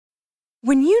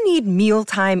When you need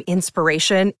mealtime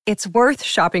inspiration, it's worth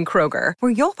shopping Kroger,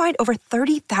 where you'll find over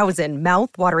 30,000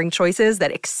 mouth-watering choices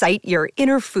that excite your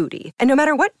inner foodie. And no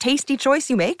matter what tasty choice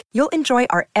you make, you'll enjoy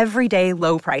our everyday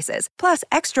low prices, plus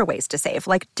extra ways to save,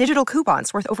 like digital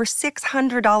coupons worth over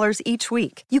 $600 each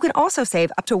week. You can also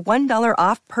save up to $1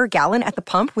 off per gallon at the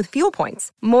pump with fuel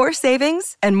points. More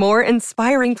savings and more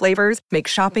inspiring flavors make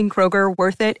shopping Kroger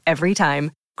worth it every time.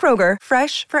 Kroger,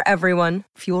 fresh for everyone.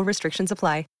 Fuel restrictions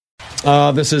apply.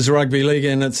 This is Rugby League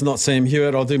and it's not Sam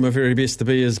Hewitt. I'll do my very best to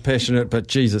be as passionate, but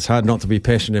geez, it's hard not to be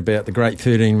passionate about the great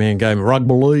 13-man game of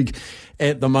Rugby League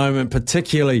at the moment,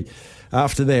 particularly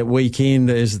after that weekend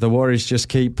as the Warriors just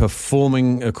keep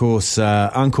performing. Of course,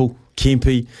 Uncle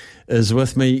Kempi is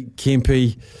with me.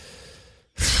 Kempi,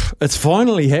 it's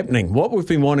finally happening. What we've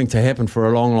been wanting to happen for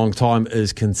a long, long time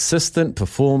is consistent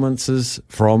performances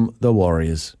from the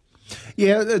Warriors.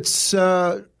 Yeah, it's,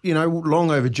 long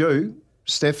overdue.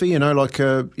 Steffi,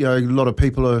 a lot of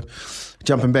people are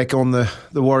jumping back on the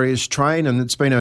Warriors train, and it's been